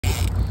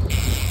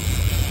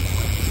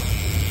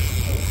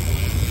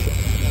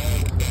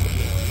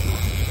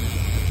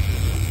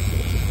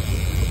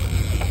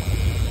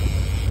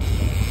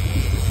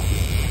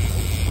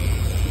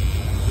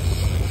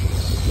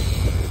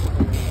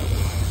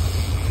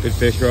Good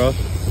fish, Ross?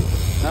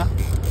 Huh?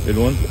 Good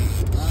one?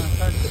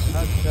 Hard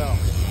to tell.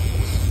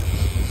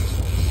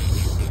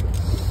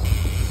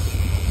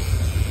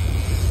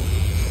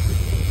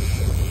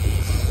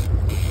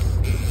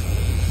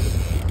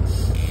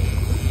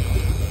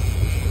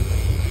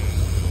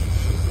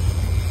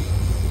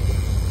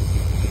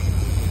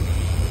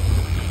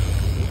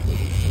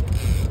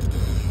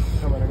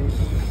 Come underneath.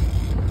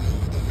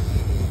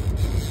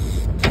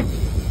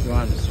 You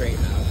want him to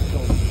straighten out?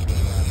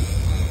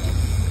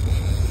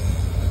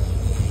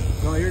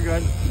 No, you're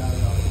good.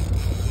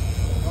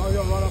 Oh, you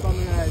don't run up on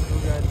the edge.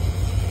 We're good.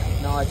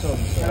 No, I told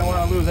him to stay I don't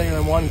want to lose any of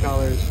them one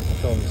colors.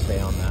 I told him to stay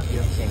on that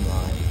same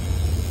line.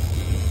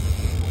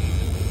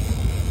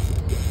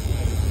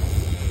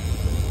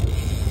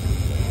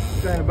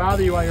 Trying to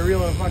bother you while you're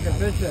reeling a fucking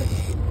fish in.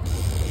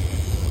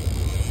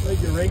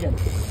 Like you're rigging.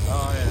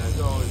 Oh yeah, it's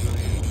always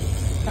ringing.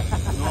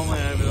 Normally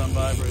I have it on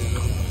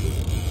vibrator.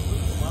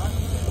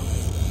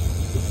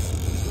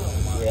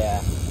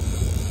 Yeah.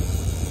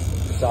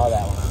 Saw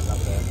that one on up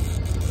there.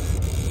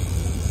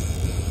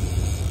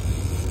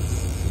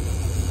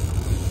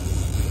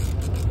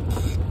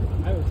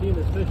 I haven't seen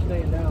this fish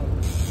staying down.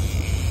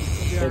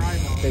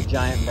 Big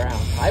giant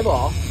brown.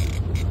 Eyeball.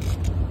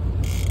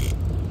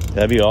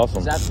 That'd be awesome.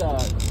 Is that the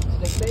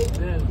stick bait?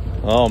 Man,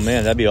 Oh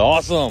man, that'd be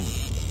awesome.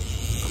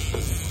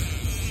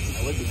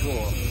 That would be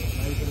cool.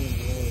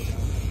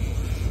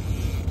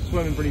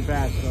 swimming pretty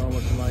fast, so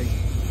looking like.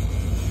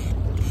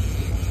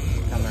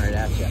 Coming right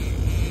at you.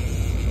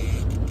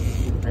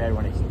 Be prepared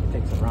when he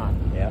takes a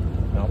run. Yep.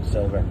 Nope,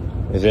 silver.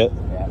 Is it?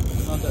 Yeah.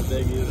 Not that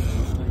big either.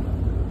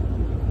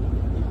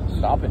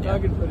 Stopping you.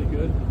 Tugging pretty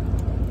good.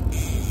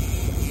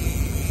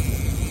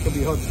 Could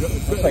be hooked.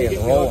 Looks like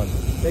it's rolling.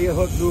 They get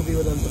hooked goofy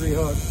with them 3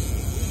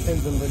 hooks.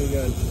 Pins them pretty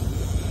good.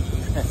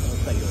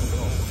 Looks like it's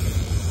rolling.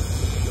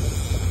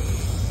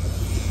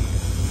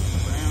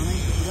 Brownie,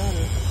 you got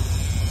it.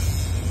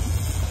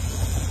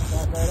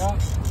 Back right up.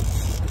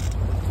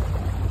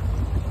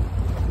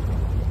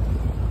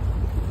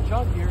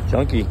 Chunkier.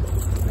 Chunky.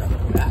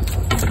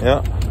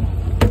 Yeah.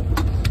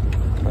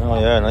 Oh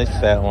yeah, nice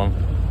fat one.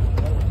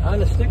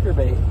 On a sticker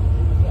bait.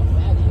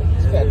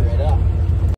 It's fed right up.